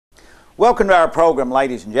Welcome to our program,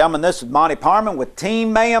 ladies and gentlemen. This is Monty Parman with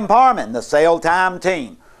Team Mayhem Parman, the Sale Time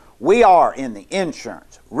team. We are in the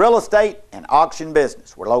insurance, real estate, and auction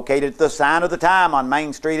business. We're located at the sign of the time on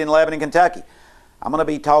Main Street in Lebanon, Kentucky. I'm going to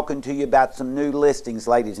be talking to you about some new listings,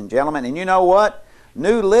 ladies and gentlemen. And you know what?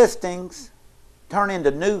 New listings turn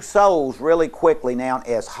into new souls really quickly now,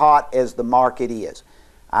 as hot as the market is.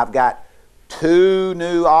 I've got two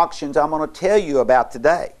new auctions I'm going to tell you about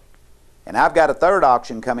today. And I've got a third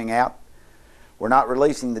auction coming out. We're not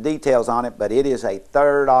releasing the details on it, but it is a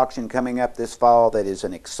third auction coming up this fall that is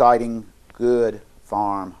an exciting, good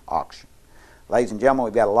farm auction. Ladies and gentlemen,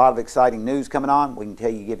 we've got a lot of exciting news coming on. We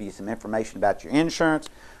can give you some information about your insurance,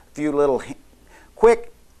 a few little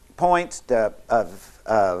quick points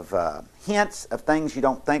of hints of things you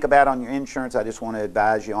don't think about on your insurance I just want to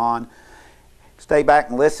advise you on. Stay back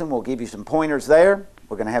and listen. We'll give you some pointers there.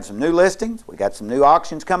 We're going to have some new listings. We've got some new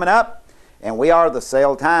auctions coming up. And we are the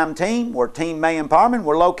Sale Time team. We're Team Mayhem Parman.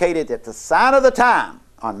 We're located at the sign of the time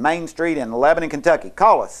on Main Street in Lebanon, Kentucky.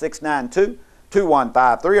 Call us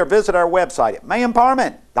 692-2153 or visit our website at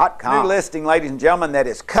mayhemparman.com. New listing, ladies and gentlemen, that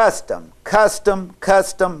is custom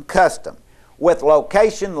with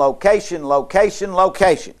location, location, location,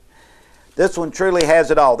 location. This one truly has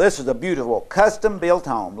it all. This is a beautiful custom-built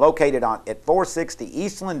home located at 460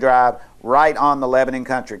 Eastland Drive, right on the Lebanon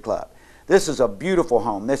Country Club. This is a beautiful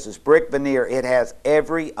home. This is brick veneer. It has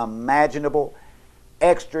every imaginable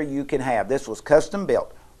extra you can have. This was custom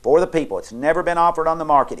built for the people. It's never been offered on the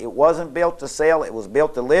market. It wasn't built to sell. It was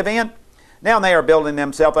built to live in. Now they are building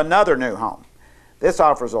themselves another new home. This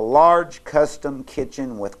offers a large custom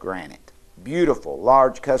kitchen with granite. Beautiful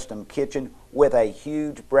large custom kitchen with a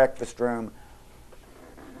huge breakfast room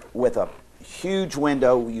with a huge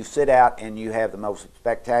window. You sit out and you have the most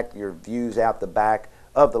spectacular views out the back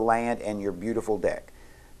of the land and your beautiful deck.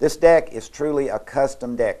 This deck is truly a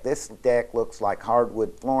custom deck. This deck looks like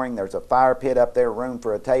hardwood flooring. There's a fire pit up there, room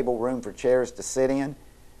for a table, room for chairs to sit in.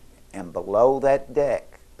 And below that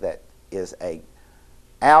deck, that is a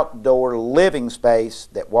outdoor living space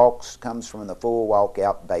that comes from the full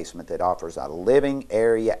walkout basement that offers a living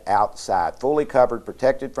area outside, fully covered,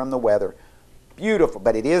 protected from the weather. Beautiful,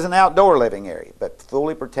 but it is an outdoor living area, but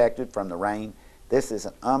fully protected from the rain. This is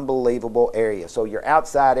an unbelievable area. So your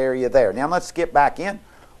outside area there. Now let's skip back in,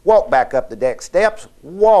 walk back up the deck steps,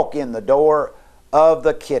 walk in the door of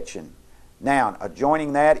the kitchen. Now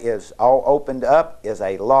adjoining that is all opened up is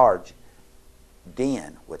a large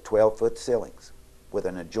den with 12-foot ceilings, with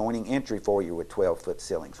an adjoining entry for you with 12-foot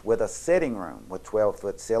ceilings, with a sitting room with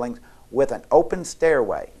 12-foot ceilings, with an open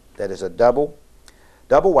stairway that is a double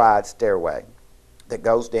wide stairway that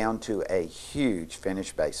goes down to a huge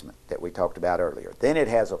finished basement that we talked about earlier. Then it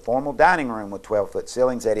has a formal dining room with 12-foot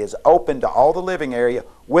ceilings that is open to all the living area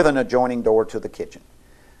with an adjoining door to the kitchen.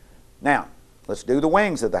 Now, let's do the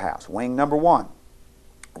wings of the house. Wing number one,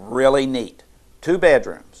 really neat. 2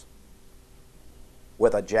 bedrooms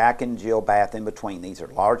with a Jack and Jill bath in between. These are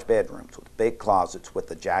large bedrooms with big closets with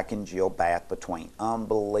the Jack and Jill bath between.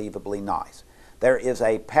 Unbelievably nice. There is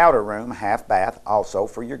a powder room, half bath, also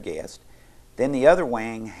for your guest. Then the other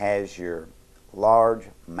wing has your large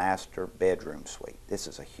master bedroom suite. This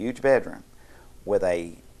is a huge bedroom with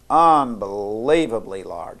a unbelievably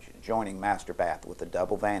large adjoining master bath with a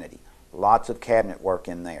double vanity. Lots of cabinet work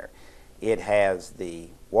in there. It has the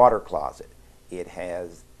water closet. It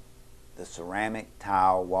has the ceramic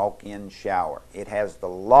tile walk-in shower. It has the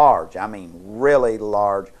large, I mean really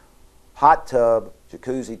large, hot tub,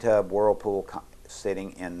 jacuzzi tub, whirlpool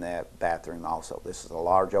sitting in the bathroom also. This is a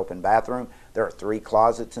large open bathroom. There are 3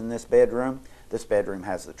 closets in this bedroom. This bedroom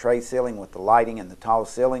has the tray ceiling with the lighting and the tall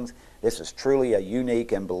ceilings. This is truly a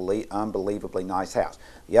unique and unbelievably nice house.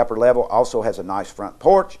 The upper level also has a nice front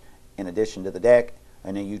porch in addition to the deck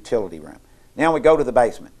and a utility room. Now we go to the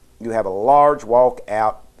basement. You have a large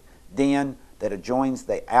walk-out den that adjoins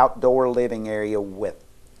the outdoor living area with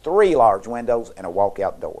 3 large windows and a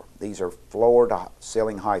walk-out door. These are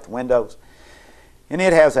floor-to-ceiling height windows. And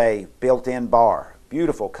it has a built-in bar,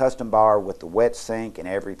 beautiful custom bar with the wet sink and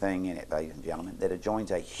everything in it, ladies and gentlemen, that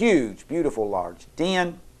adjoins a huge, beautiful, large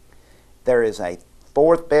den. There is a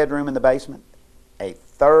 4th bedroom in the basement, a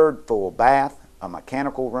 3rd full bath, a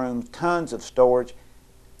mechanical room, tons of storage,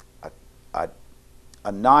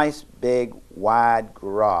 a nice, big, wide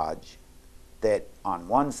garage that on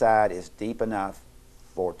one side is deep enough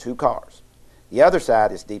for 2 cars. The other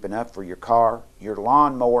side is deep enough for your car, your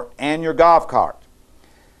lawnmower, and your golf cart.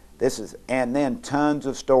 And then tons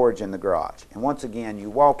of storage in the garage. And once again,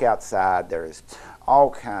 you walk outside, there is all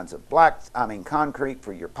kinds of concrete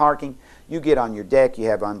for your parking. You get on your deck, you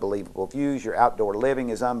have unbelievable views. Your outdoor living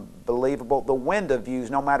is unbelievable. The window views,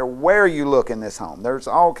 no matter where you look in this home, there's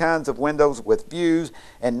all kinds of windows with views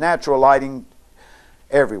and natural lighting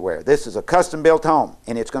everywhere. This is a custom built home,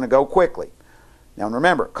 and it's going to go quickly. Now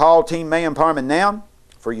remember, call Team May and Parman now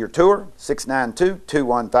for your tour,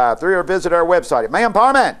 692-2153, or visit our website at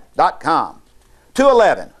mayandparman.com.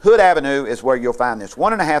 211 Hood Avenue is where you'll find this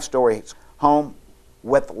 1.5-story home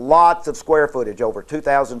with lots of square footage, over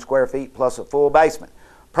 2,000 square feet plus a full basement,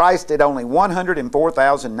 priced at only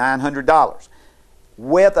 $104,900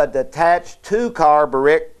 with a detached 2-car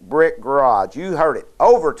brick garage. You heard it,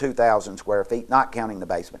 over 2,000 square feet, not counting the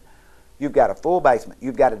basement. You've got a full basement.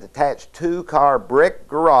 You've got a detached 2-car brick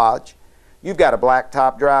garage. You've got a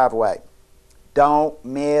blacktop driveway. Don't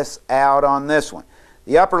miss out on this one.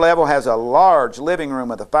 The upper level has a large living room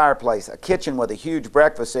with a fireplace, a kitchen with a huge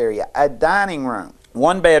breakfast area, a dining room,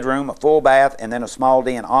 1 bedroom, a full bath, and then a small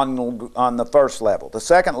den on the first level. The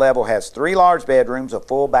second level has 3 large bedrooms, a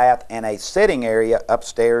full bath, and a sitting area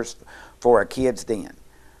upstairs for a kid's den.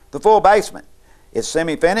 The full basement is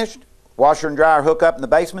semi-finished. Washer and dryer hook up in the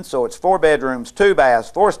basement, so it's 4 bedrooms, 2 baths,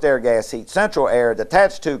 forced air gas heat, central air,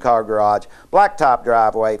 detached 2-car garage, blacktop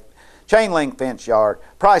driveway, chain link fence yard,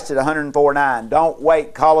 priced at $104,900. Don't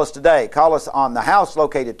wait. Call us today. Call us on the house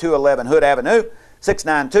located 211 Hood Avenue,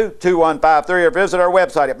 692-2153, or visit our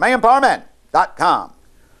website at mayandparman.com.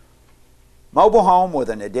 Mobile home with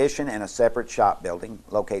an addition and a separate shop building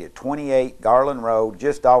located 28 Garland Road,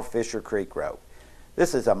 just off Fisher Creek Road.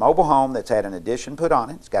 This is a mobile home that's had an addition put on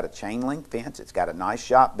it. It's got a chain link fence. It's got a nice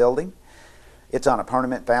shop building. It's on a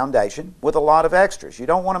permanent foundation with a lot of extras. You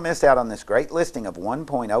don't want to miss out on this great listing of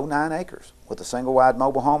 1.09 acres with a single wide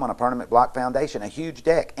mobile home on a permanent block foundation, a huge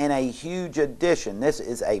deck, and a huge addition. This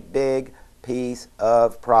is a big piece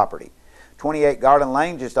of property. 28 Garland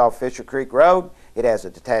Lane, just off Fisher Creek Road. It has a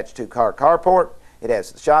detached 2-car carport. It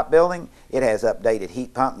has the shop building. It has updated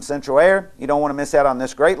heat pump and central air. You don't want to miss out on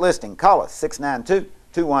this great listing. Call us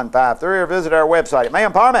 692-2153 or visit our website at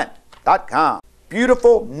mayandparman.com.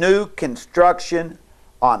 Beautiful new construction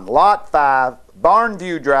on Lot 5,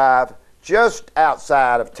 Barnview Drive, just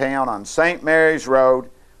outside of town on St. Mary's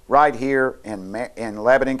Road, right here in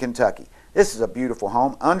Lebanon, Kentucky. This is a beautiful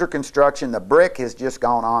home, under construction. The brick has just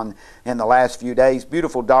gone on in the last few days.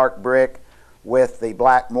 Beautiful dark brick with the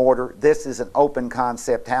black mortar. This is an open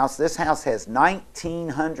concept house. This house has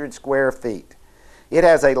 1,900 square feet. It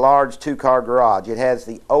has a large 2-car garage. It has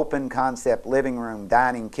the open concept living room,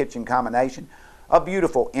 dining, kitchen combination. A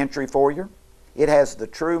beautiful entry foyer. It has the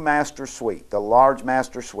true master suite, the large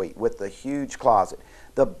master suite with the huge closet.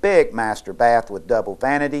 The big master bath with double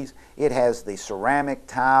vanities. It has the ceramic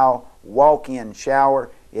tile walk-in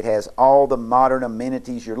shower. It has all the modern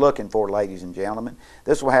amenities you're looking for, ladies and gentlemen.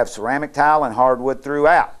 This will have ceramic tile and hardwood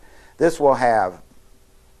throughout. This will have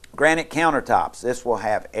granite countertops. This will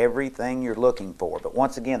have everything you're looking for. But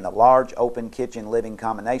once again, the large open kitchen living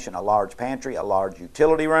combination, a large pantry, a large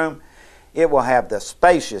utility room. It will have the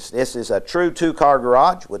spacious, this is a true 2-car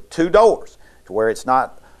garage with 2 doors, to where it's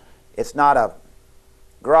not a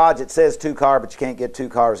garage that says 2-car, but you can't get 2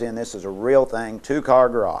 cars in. This is a real thing, 2-car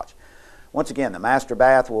garage. Once again, the master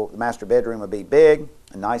bedroom will be big.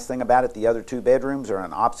 A nice thing about it, the other 2 bedrooms are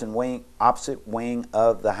an opposite wing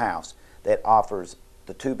of the house that offers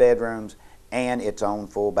the 2 bedrooms and its own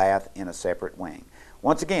full bath in a separate wing.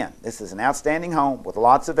 Once again, this is an outstanding home with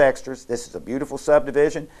lots of extras. This is a beautiful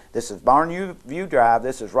subdivision. This is Barnview Drive.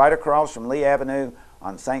 This is right across from Lee Avenue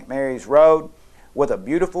on St. Mary's Road, with a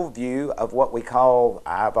beautiful view of what we call,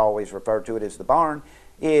 I've always referred to it as the barn.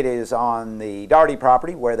 It is on the Daugherty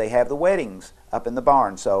property where they have the weddings up in the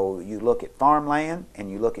barn. So you look at farmland and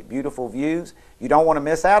you look at beautiful views. You don't want to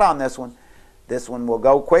miss out on this one. This one will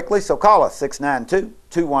go quickly, so call us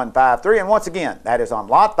 692-2153. And once again, that is on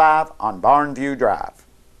Lot 5 on Barnview Drive.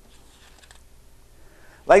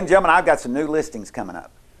 Ladies and gentlemen, I've got some new listings coming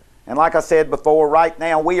up. And like I said before, right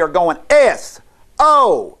now we are going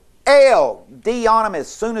S-O-L-D on them as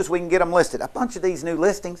soon as we can get them listed. A bunch of these new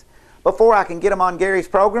listings, before I can get them on Gary's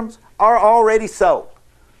programs, are already sold.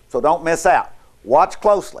 So don't miss out. Watch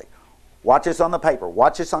closely. Watch us on the paper,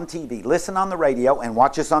 watch us on TV, listen on the radio, and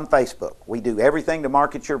watch us on Facebook. We do everything to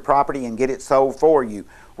market your property and get it sold for you.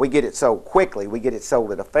 We get it sold quickly. We get it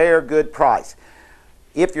sold at a fair, good price.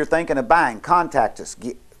 If you're thinking of buying, contact us.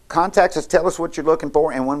 Tell us what you're looking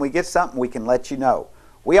for, and when we get something, we can let you know.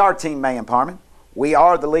 We are Team May and Parman. We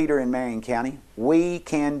are the leader in Marion County. We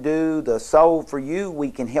can do the sold for you.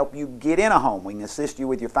 We can help you get in a home. We can assist you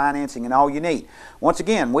with your financing and all you need. Once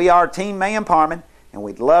again, we are Team May and Parman, and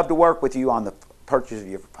we'd love to work with you on the purchase of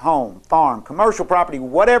your home, farm, commercial property,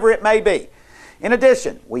 whatever it may be. In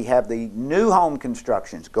addition, we have the new home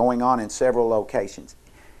constructions going on in several locations.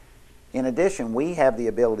 In addition, we have the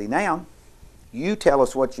ability now, you tell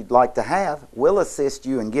us what you'd like to have, we'll assist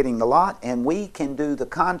you in getting the lot, and we can do the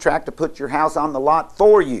contract to put your house on the lot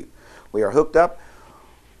for you. We are hooked up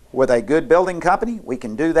with a good building company we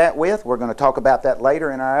can do that with. We're going to talk about that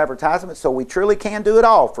later in our advertisement. So we truly can do it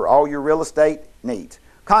all for all your real estate needs.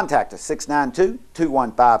 Contact us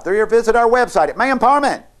 692-2153 or visit our website at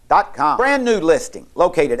manparman.com. Brand new listing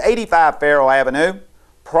located 85 Farrell Avenue,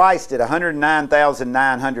 priced at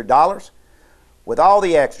 $109,900 with all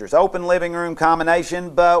the extras. Open living room combination,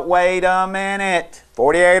 but wait a minute.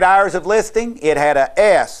 48 hours of listing, it had a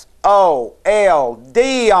SOLD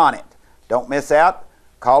on it. Don't miss out.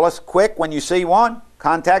 Call us quick when you see one.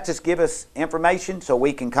 Contact us, give us information so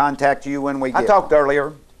we can contact you when we get. I talked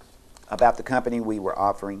earlier about the company we were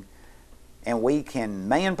offering, and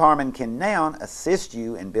Parman can now assist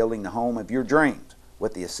you in building the home of your dreams.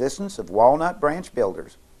 With the assistance of Walnut Branch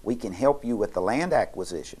Builders, we can help you with the land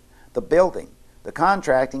acquisition, the building, the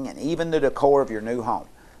contracting, and even the decor of your new home.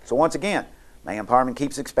 So once again, Parman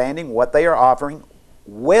keeps expanding what they are offering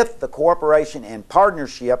with the cooperation and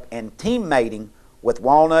partnership and teammating with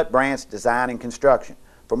Walnut Branch Design and Construction.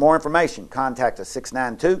 For more information, contact us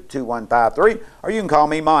 692-2153, or you can call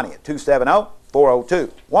me, Monty, at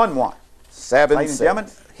 270-402-1177. Ladies and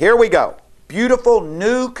gentlemen, here we go. Beautiful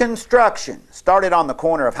new construction started on the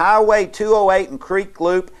corner of Highway 208 and Creek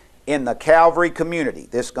Loop in the Calvary community.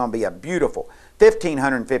 This is going to be a beautiful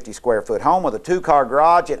 1,550 square foot home with a 2-car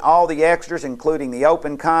garage and all the extras, including the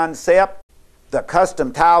open concept, the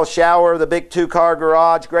custom tile shower, the big 2-car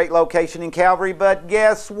garage, great location in Calvary. But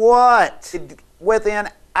guess what? Within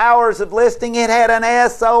hours of listing, it had an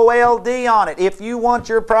SOLD on it. If you want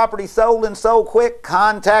your property sold and sold quick,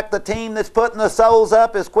 contact the team that's putting the souls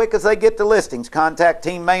up as quick as they get the listings. Contact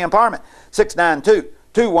Team Parman,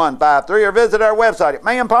 692-2153, or visit our website at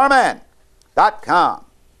manparman.com.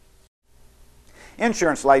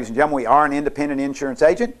 Insurance, ladies and gentlemen, we are an independent insurance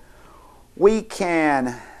agent. We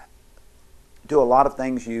can do a lot of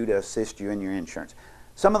things to assist you in your insurance.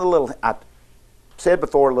 Some of the little, I said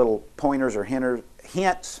before, little pointers or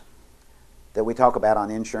hints that we talk about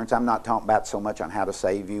on insurance. I'm not talking about so much on how to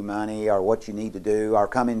save you money or what you need to do or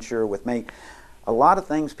come insure with me. A lot of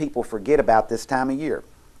things people forget about this time of year.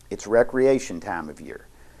 It's recreation time of year.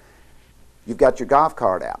 You've got your golf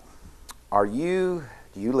cart out. Do you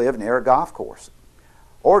live near a golf course?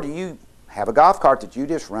 Or do you have a golf cart that you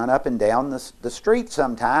just run up and down the street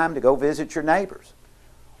sometime to go visit your neighbors?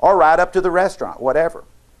 Or ride up to the restaurant, whatever.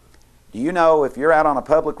 Do you know if you're out on a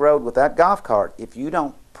public road with that golf cart, if you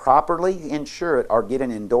don't properly insure it or get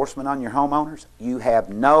an endorsement on your homeowners, you have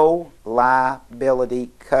no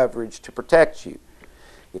liability coverage to protect you.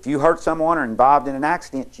 If you hurt someone or involved in an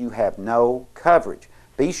accident, you have no coverage.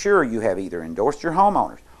 Be sure you have either endorsed your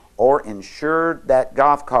homeowners or insured that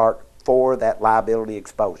golf cart for that liability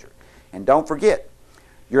exposure. And don't forget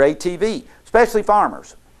your ATV, especially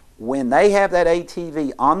farmers. When they have that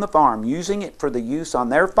ATV on the farm, using it for the use on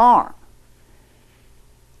their farm,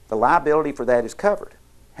 the liability for that is covered.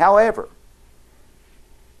 However,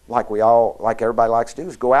 like everybody likes to do,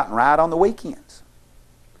 is go out and ride on the weekends.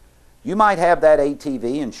 You might have that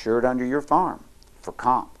ATV insured under your farm for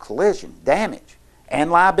collision, damage,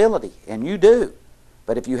 and liability, and you do.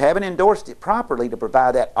 But if you haven't endorsed it properly to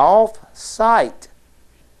provide that off-site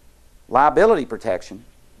liability protection,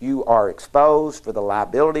 you are exposed for the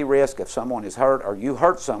liability risk if someone is hurt or you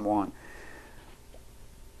hurt someone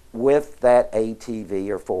with that ATV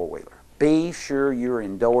or four-wheeler. Be sure you're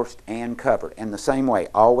endorsed and covered. And the same way,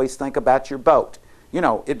 always think about your boat. You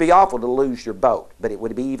know, it'd be awful to lose your boat, but it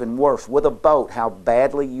would be even worse with a boat, how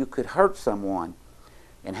badly you could hurt someone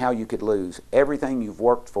and how you could lose everything you've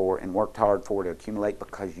worked for and worked hard for to accumulate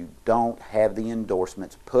because you don't have the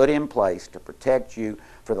endorsements put in place to protect you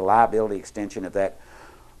for the liability extension of that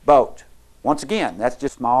boat. Once again, that's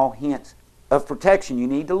just small hints of protection you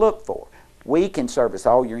need to look for. We can service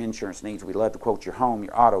all your insurance needs. We'd love to quote your home,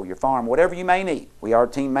 your auto, your farm, whatever you may need. We are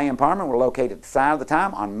Team Parman. We're located at the sign of the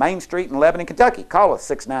time on Main Street in Lebanon, Kentucky. Call us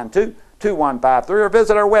 692-2153 or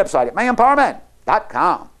visit our website at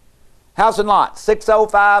manparman.com. House and lot,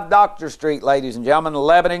 605 Doctor Street, ladies and gentlemen,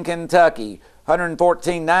 Lebanon, Kentucky.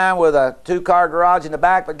 114.9 with a 2-car garage in the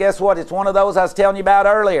back. But guess what? It's one of those I was telling you about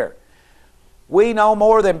earlier. We no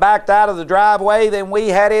more than backed out of the driveway than we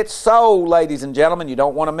had it sold, ladies and gentlemen. You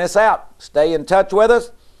don't want to miss out. Stay in touch with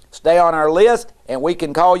us. Stay on our list, and we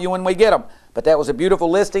can call you when we get them. But that was a beautiful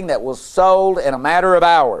listing that was sold in a matter of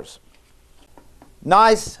hours.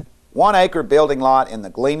 Nice 1-acre building lot in the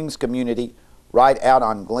Gleanings community right out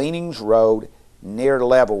on Gleanings Road near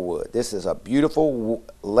Levelwood. This is a beautiful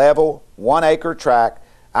level 1 acre tract,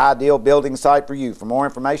 ideal building site for you. For more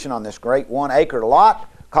information on this great 1 acre lot,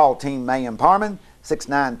 call Team May and Parman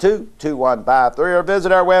 692-2153 or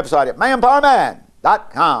visit our website at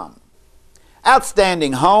mayandparman.com.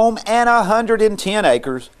 Outstanding home and 110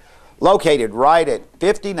 acres located right at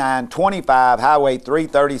 5925 Highway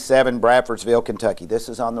 337, Bradfordsville, Kentucky. This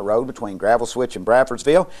is on the road between Gravel Switch and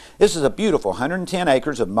Bradfordsville. This is a beautiful 110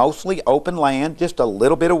 acres of mostly open land, just a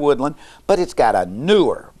little bit of woodland, but it's got a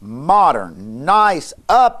newer, modern, nice,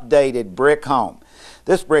 updated brick home.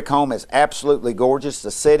 This brick home is absolutely gorgeous. The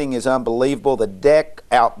setting is unbelievable. The deck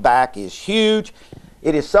out back is huge.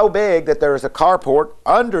 It is so big that there is a carport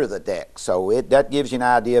under the deck, so that gives you an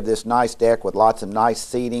idea of this nice deck with lots of nice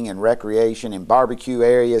seating and recreation and barbecue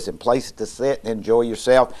areas and places to sit and enjoy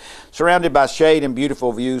yourself, surrounded by shade and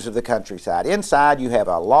beautiful views of the countryside. Inside you have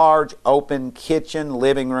a large open kitchen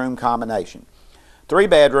living room combination. 3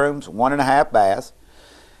 bedrooms, 1.5 baths,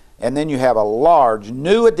 and then you have a large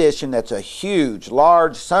new addition that's a huge,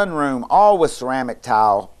 large sunroom, all with ceramic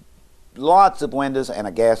tile, lots of windows, and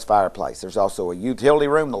a gas fireplace. There's also a utility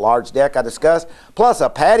room, the large deck I discussed, plus a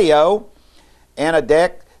patio and a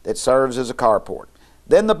deck that serves as a carport.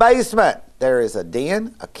 Then the basement, there is a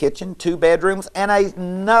den, a kitchen, 2 bedrooms, and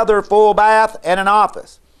another full bath and an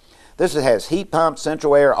office. This has heat pump,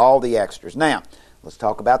 central air, all the extras. Now, let's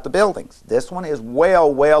talk about the buildings. This one is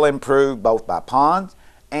well improved both by ponds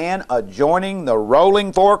and adjoining the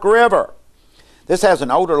Rolling Fork River. This has an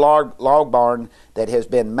older log barn that has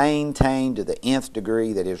been maintained to the nth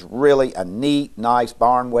degree, that is really a neat, nice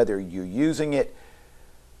barn, whether you're using it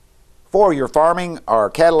for your farming or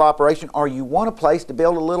cattle operation, or you want a place to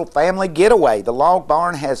build a little family getaway. The log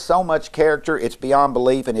barn has so much character, it's beyond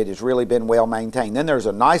belief, and it has really been well maintained. Then there's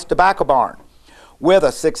a nice tobacco barn with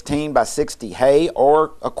a 16 by 60 hay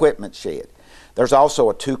or equipment shed. There's also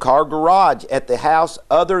a 2-car garage at the house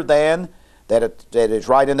other than that is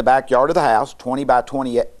right in the backyard of the house, 30 by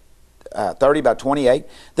 28.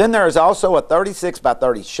 Then there is also a 36 by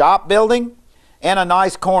 30 shop building and a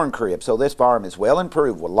nice corn crib. So this farm is well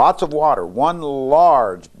improved with lots of water, one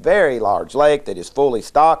large, very large lake that is fully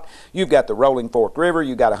stocked. You've got the Rolling Fork River.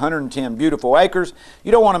 You've got 110 beautiful acres.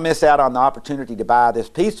 You don't want to miss out on the opportunity to buy this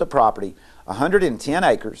piece of property, 110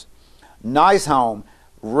 acres, nice home,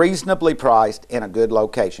 reasonably priced, in a good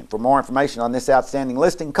location. For more information on this outstanding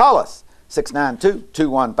listing, call us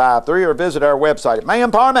 692-2153 or visit our website at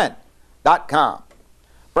mayandparman.com.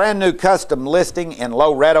 Brand new custom listing in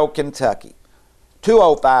Loretto, Kentucky.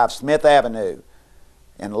 205 Smith Avenue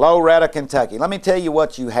in Loretto, Kentucky. Let me tell you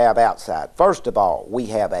what you have outside. First of all, we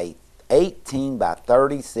have a 18 by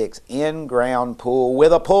 36 in-ground pool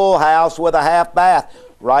with a pool house with a half bath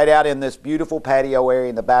right out in this beautiful patio area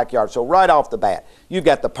in the backyard. So right off the bat, you've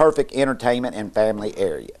got the perfect entertainment and family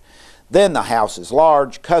area. Then the house is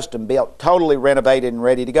large, custom built, totally renovated and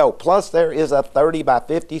ready to go. Plus there is a 30 by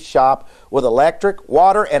 50 shop with electric,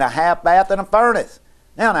 water, and a half bath and a furnace.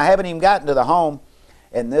 Now, I haven't even gotten to the home,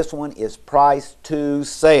 and this one is priced to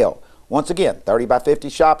sell. Once again, 30 by 50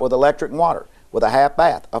 shop with electric and water, with a half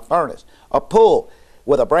bath, a furnace, a pool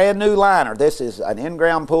with a brand new liner. This is an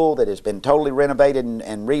in-ground pool that has been totally renovated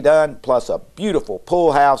and redone, plus a beautiful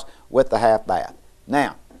pool house with the half bath.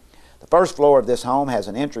 Now, the first floor of this home has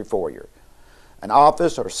an entry foyer, an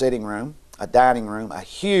office or sitting room, a dining room, a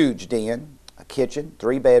huge den, a kitchen,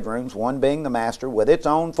 3 bedrooms, one being the master, with its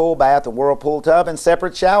own full bath, a whirlpool tub, and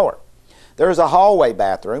separate shower. There is a hallway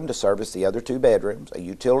bathroom to service the other 2 bedrooms, a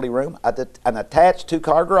utility room, an attached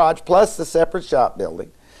 2-car garage, plus the separate shop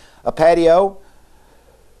building, a patio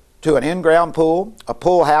to an in-ground pool, a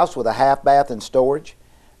pool house with a half bath and storage,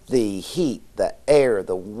 the heat, the air,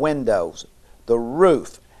 the windows, the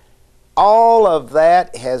roof. All of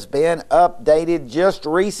that has been updated just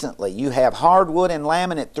recently. You have hardwood and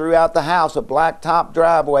laminate throughout the house, a blacktop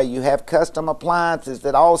driveway. You have custom appliances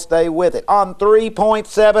that all stay with it on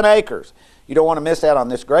 3.7 acres. You don't want to miss out on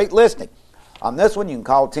this great listing. On this one, you can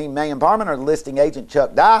call Team May and Parman or the listing agent,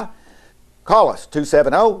 Chuck Dye. Call us,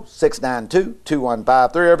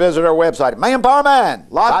 270-692-2153, or visit our website at May and Parman.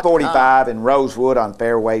 Lot 45 in Rosewood on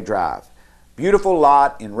Fairway Drive. Beautiful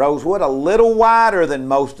lot in Rosewood, a little wider than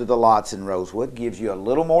most of the lots in Rosewood. Gives you a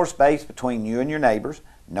little more space between you and your neighbors.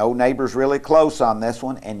 No neighbors really close on this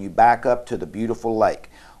one, and you back up to the beautiful lake.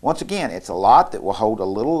 Once again, it's a lot that will hold a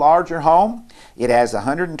little larger home. It has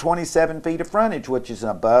 127 feet of frontage, which is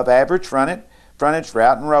above average frontage for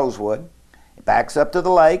out in Rosewood. It backs up to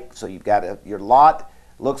the lake, so you've got your lot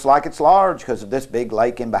looks like it's large because of this big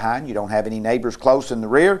lake in behind. You don't have any neighbors close in the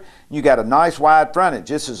rear. You got a nice wide frontage.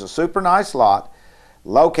 This is a super nice lot.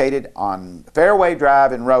 located on Fairway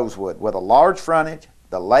Drive in Rosewood with a large frontage,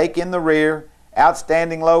 the lake in the rear,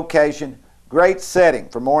 outstanding location, great setting.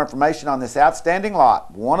 For more information on this outstanding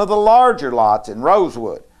lot, one of the larger lots in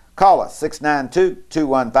Rosewood, call us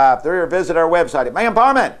 692-2153 or visit our website at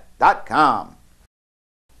manparman.com.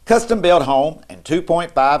 Custom built home and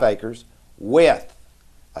 2.5 acres with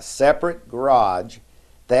a separate garage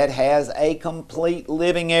that has a complete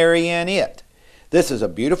living area in it. This is a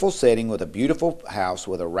beautiful setting with a beautiful house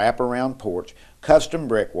with a wraparound porch, custom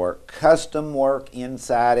brickwork, custom work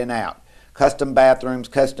inside and out, custom bathrooms,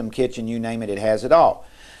 custom kitchen, you name it, it has it all.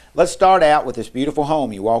 Let's start out with this beautiful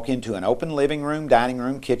home. You walk into an open living room, dining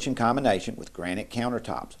room, kitchen combination with granite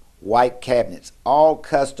countertops, white cabinets, all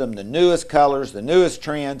custom, the newest colors, the newest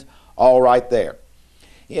trends, all right there.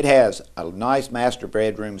 It has a nice master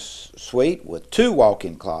bedroom suite with 2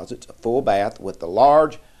 walk-in closets, a full bath with the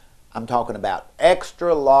large, I'm talking about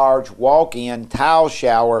extra large walk-in tile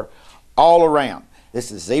shower all around.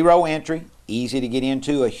 This is 0 entry, easy to get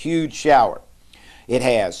into, a huge shower. It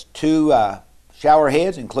has 2 shower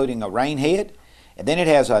heads, including a rain head, and then it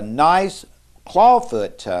has a nice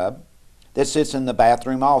clawfoot tub that sits in the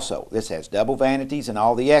bathroom also. This has double vanities and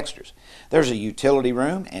all the extras. There's a utility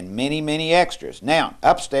room and many extras. Now,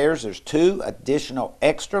 upstairs there's 2 additional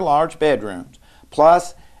extra large bedrooms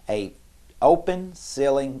plus a open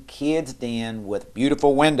ceiling kids den with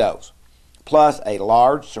beautiful windows plus a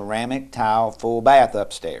large ceramic tile full bath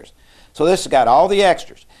upstairs. So this has got all the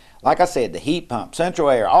extras. Like I said, the heat pump, central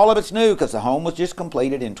air, all of it's new because the home was just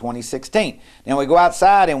completed in 2016. Now we go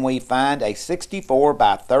outside and we find a 64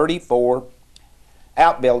 by 34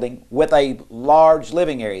 outbuilding with a large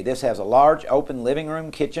living area. This has a large open living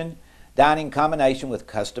room, kitchen, dining combination with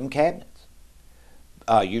custom cabinets,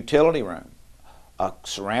 a utility room, a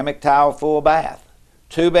ceramic tile full bath,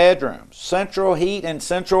 2 bedrooms, central heat and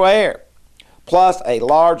central air, plus a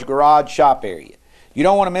large garage shop area. You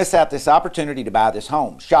don't want to miss out this opportunity to buy this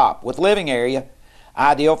home. Shop with living area,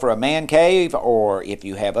 ideal for a man cave, or if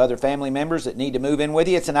you have other family members that need to move in with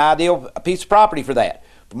you, it's an ideal piece of property for that.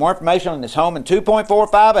 For more information on this home in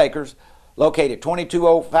 2.45 acres, located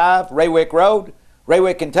 2205 Raywick Road,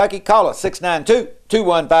 Raywick, Kentucky, call us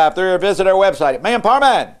 692-2153 or visit our website at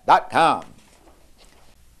manparman.com.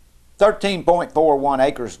 13.41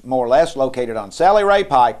 acres, more or less, located on Sally Ray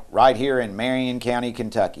Pike, right here in Marion County,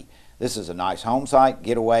 Kentucky. This is a nice home site,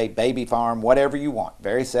 getaway, baby farm, whatever you want.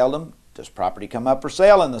 Very seldom does property come up for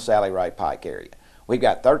sale in the Sally Ray Pike area. We've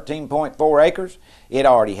got 13.4 acres. It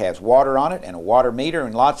already has water on it and a water meter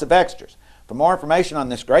and lots of extras. For more information on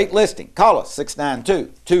this great listing, call us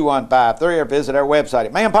 692-2153 or visit our website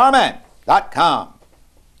at manparman.com.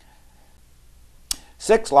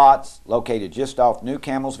 6 lots located just off New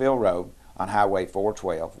Camelsville Road on Highway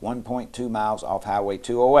 412, 1.2 miles off Highway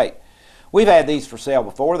 208. We've had these for sale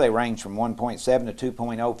before. They range from 1.7 to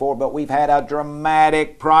 2.04, but we've had a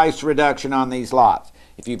dramatic price reduction on these lots.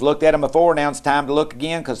 If you've looked at them before, now it's time to look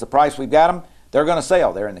again because the price we've got them, they're going to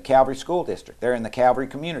sell. They're in the Calvary School District. They're in the Calvary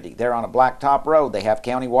community. They're on a blacktop road. They have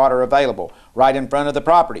county water available right in front of the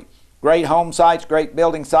property. Great home sites, great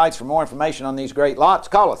building sites. For more information on these great lots,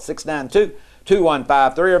 call us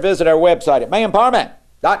 692-2153 or visit our website at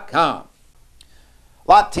manparman.com.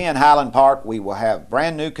 Lot 10, Highland Park, we will have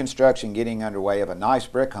brand new construction getting underway of a nice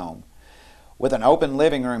brick home with an open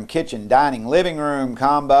living room, kitchen, dining, living room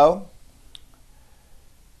combo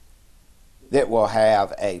that will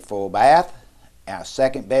have a full bath, a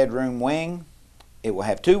 2nd bedroom wing. It will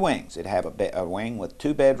have 2 wings. It will have a wing with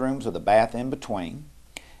 2 bedrooms with a bath in between.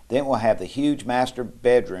 Then we'll have the huge master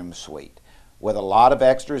bedroom suite with a lot of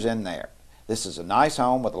extras in there. This is a nice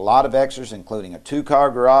home with a lot of extras, including a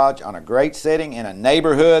 2-car garage on a great setting in a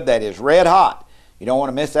neighborhood that is red hot. You don't want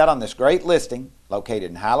to miss out on this great listing located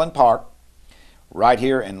in Highland Park, right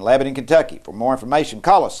here in Lebanon, Kentucky. For more information,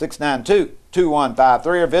 call us 692-2153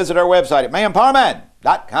 or visit our website at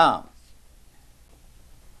manparman.com.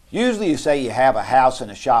 Usually you say you have a house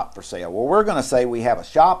and a shop for sale. Well, we're going to say we have a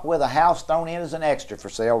shop with a house thrown in as an extra for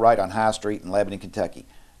sale right on High Street in Lebanon, Kentucky.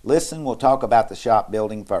 Listen, we'll talk about the shop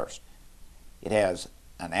building first. It has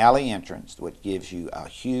an alley entrance which gives you a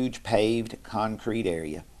huge paved concrete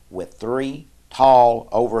area with 3 tall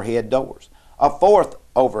overhead doors, a 4th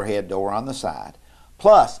overhead door on the side,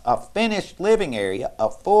 plus a finished living area,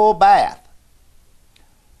 a full bath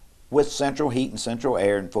with central heat and central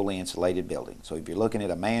air and fully insulated building. So if you're looking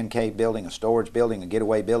at a man cave building, a storage building, a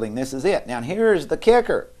getaway building, this is it. Now here's the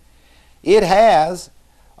kicker. It has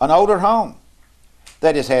an older home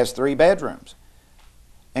that has 3 bedrooms.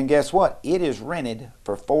 And guess what? It is rented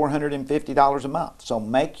for $450 a month. So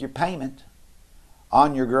make your payment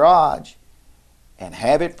on your garage and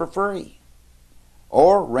have it for free.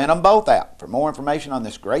 or rent them both out. For more information on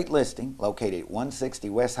this great listing located at 160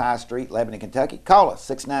 West High Street, Lebanon, Kentucky, call us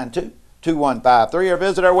 692-2153 or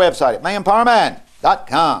visit our website at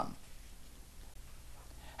manparman.com.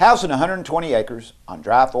 House in 120 acres on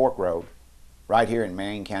Dry Fork Road right here in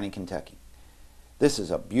Marion County, Kentucky. This is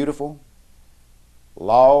a beautiful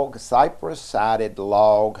cypress-sided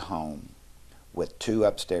log home with 2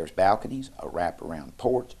 upstairs balconies, a wraparound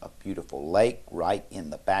porch, a beautiful lake right in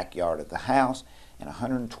the backyard of the house, and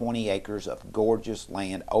 120 acres of gorgeous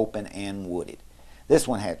land, open and wooded. This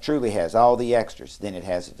one truly has all the extras. Then it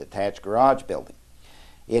has a detached garage building.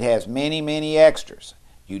 It has many, many extras.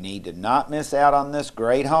 You need to not miss out on this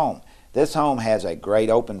great home. This home has a great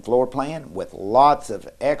open floor plan with lots of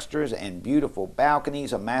extras and beautiful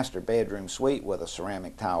balconies, a master bedroom suite with a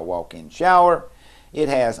ceramic tile walk-in shower. It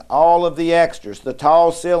has all of the extras, the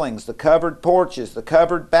tall ceilings, the covered porches, the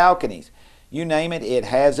covered balconies. You name it, it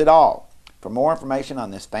has it all. For more information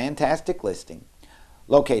on this fantastic listing,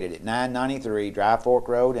 located at 993 Dry Fork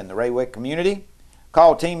Road in the Raywick community,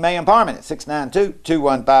 call Team Mayhem Parman at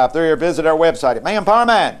 692-2153 or visit our website at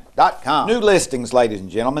mayhemparman.com. New listings, ladies and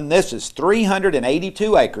gentlemen. This is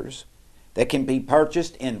 382 acres that can be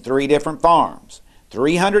purchased in 3 different farms.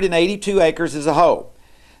 382 acres as a whole.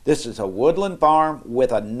 This is a woodland farm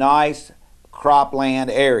with a nice cropland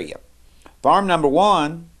area. Farm number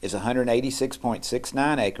 1 is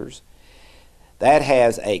 186.69 acres. That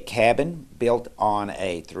has a cabin built on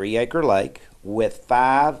a 3-acre lake with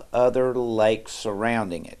 5 other lakes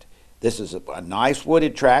surrounding it. This is a nice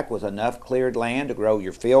wooded tract with enough cleared land to grow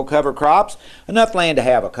your field cover crops, enough land to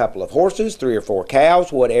have a couple of horses, 3 or 4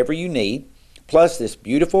 cows, whatever you need, plus this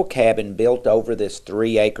beautiful cabin built over this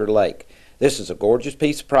 3-acre lake. This is a gorgeous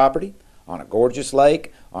piece of property on a gorgeous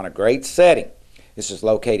lake on a great setting. This is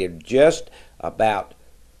located just about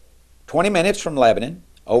 20 minutes from Lebanon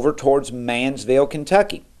over towards Mansville,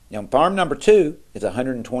 Kentucky. Now, farm number 2 is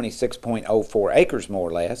 126.04 acres more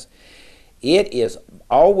or less. It is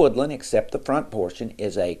all woodland except the front portion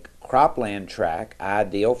is a cropland tract,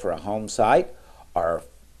 ideal for a home site or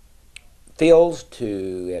fields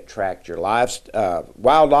to attract your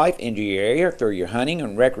wildlife into your area for your hunting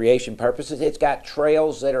and recreation purposes. It's got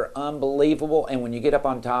trails that are unbelievable, and when you get up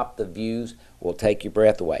on top, the views will take your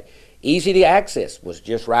breath away. Easy to access. Was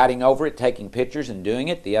just riding over it, taking pictures and doing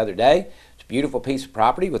it the other day. It's a beautiful piece of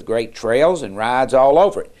property with great trails and rides all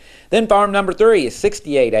over it. Then farm number 3 is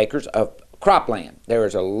 68 acres of cropland. There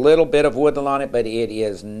is a little bit of woodland on it, but it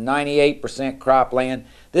is 98% cropland.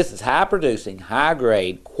 This is high producing, high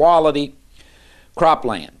grade, quality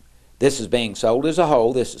cropland. This is being sold as a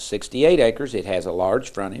whole. This is 68 acres. It has a large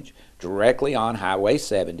frontage directly on Highway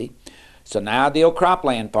 70. It's an ideal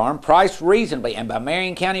cropland farm, priced reasonably, and by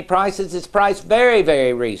Marion County prices, it's priced very,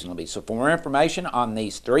 very reasonably. So for more information on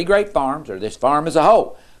these 3 great farms, or this farm as a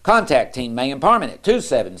whole, contact Team Mayhem Parman at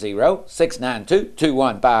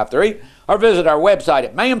 270-692-2153 or visit our website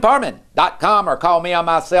at mayhemparman.com or call me on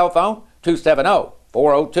my cell phone,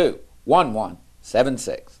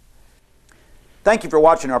 270-402-1176. Thank you for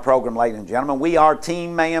watching our program, ladies and gentlemen. We are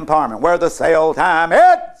Team Mayhem Parman. We're the sale time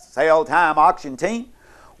auction team.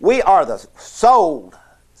 We are the sold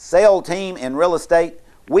sale team in real estate.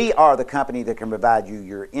 We are the company that can provide you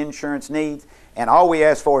your insurance needs, and all we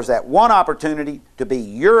ask for is that one opportunity to be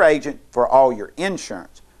your agent for all your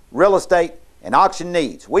insurance, real estate, and auction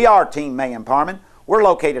needs. We are Team Mayhem Parman. We're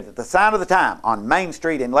located at the sign of the time on Main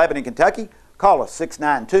Street in Lebanon, Kentucky. Call us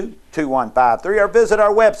 692-2153 or visit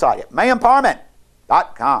our website at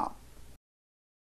mayhemparman.com.